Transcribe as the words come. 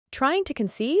Trying to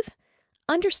conceive?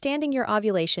 Understanding your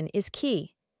ovulation is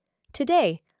key.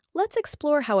 Today, let's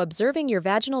explore how observing your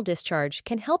vaginal discharge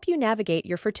can help you navigate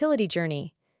your fertility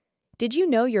journey. Did you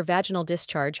know your vaginal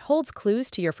discharge holds clues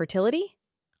to your fertility?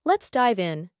 Let's dive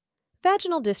in.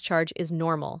 Vaginal discharge is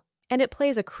normal, and it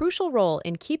plays a crucial role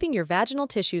in keeping your vaginal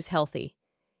tissues healthy.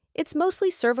 It's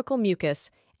mostly cervical mucus,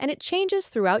 and it changes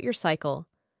throughout your cycle.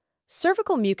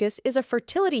 Cervical mucus is a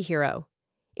fertility hero.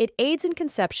 It aids in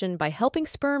conception by helping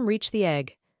sperm reach the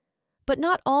egg. But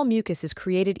not all mucus is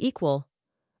created equal.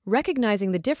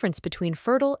 Recognizing the difference between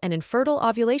fertile and infertile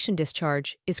ovulation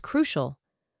discharge is crucial.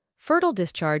 Fertile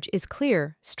discharge is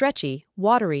clear, stretchy,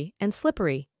 watery, and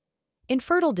slippery.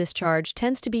 Infertile discharge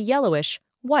tends to be yellowish,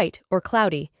 white, or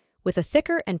cloudy, with a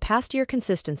thicker and pastier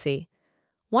consistency.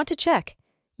 Want to check?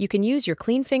 You can use your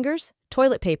clean fingers,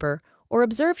 toilet paper, or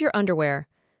observe your underwear.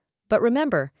 But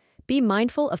remember, be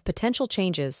mindful of potential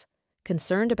changes.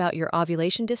 Concerned about your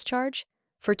ovulation discharge?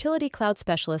 Fertility Cloud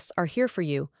specialists are here for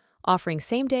you, offering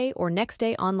same-day or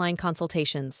next-day online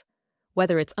consultations.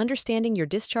 Whether it's understanding your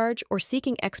discharge or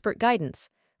seeking expert guidance,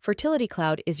 Fertility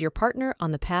Cloud is your partner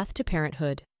on the path to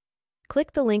parenthood.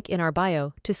 Click the link in our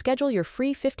bio to schedule your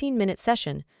free 15-minute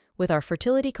session with our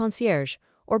fertility concierge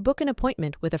or book an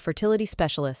appointment with a fertility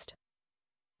specialist.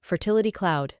 Fertility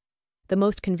Cloud, the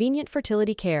most convenient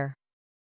fertility care.